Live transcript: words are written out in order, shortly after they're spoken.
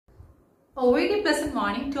A very pleasant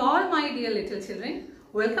morning to all my dear little children.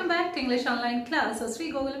 Welcome back to English Online class of Sri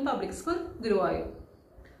Gokulam Public School, Guruvayur.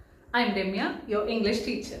 I am Demya, your English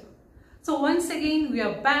teacher. So once again we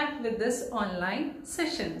are back with this online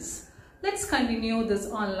sessions. Let's continue this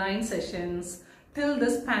online sessions till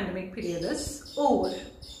this pandemic period is over.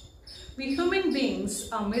 We human beings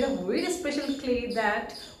are made of very special clay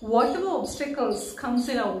that whatever obstacles comes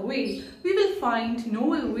in our way, we will find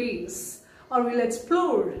novel ways or we'll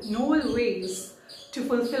explore novel ways to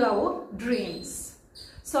fulfill our dreams.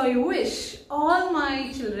 So I wish all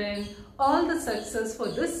my children all the success for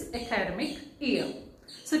this academic year.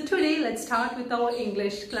 So today let's start with our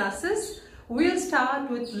English classes. We'll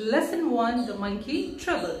start with lesson 1, The Monkey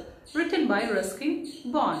Trouble, written by Ruskin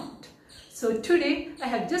Bond. So today I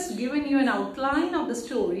have just given you an outline of the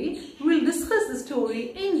story. We'll discuss the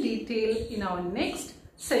story in detail in our next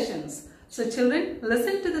sessions. So children,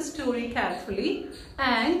 listen to the story carefully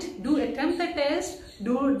and do attempt the test,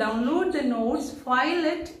 do download the notes, file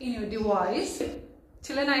it in your device.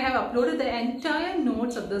 Children, I have uploaded the entire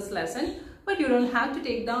notes of this lesson, but you don't have to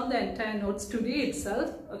take down the entire notes today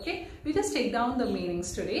itself, okay? You just take down the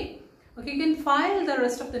meanings today. Okay, you can file the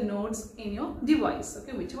rest of the notes in your device,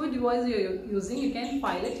 okay? Whichever device you're using, you can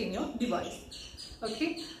file it in your device,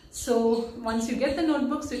 okay? So once you get the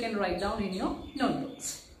notebooks, you can write down in your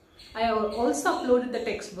notebooks. I have also uploaded the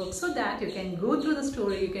textbook so that you can go through the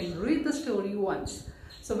story, you can read the story once.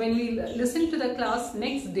 So when we listen to the class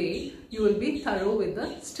next day, you will be thorough with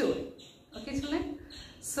the story. Okay, children?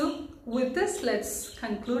 So with this, let's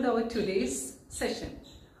conclude our today's session.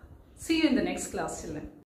 See you in the next class, children.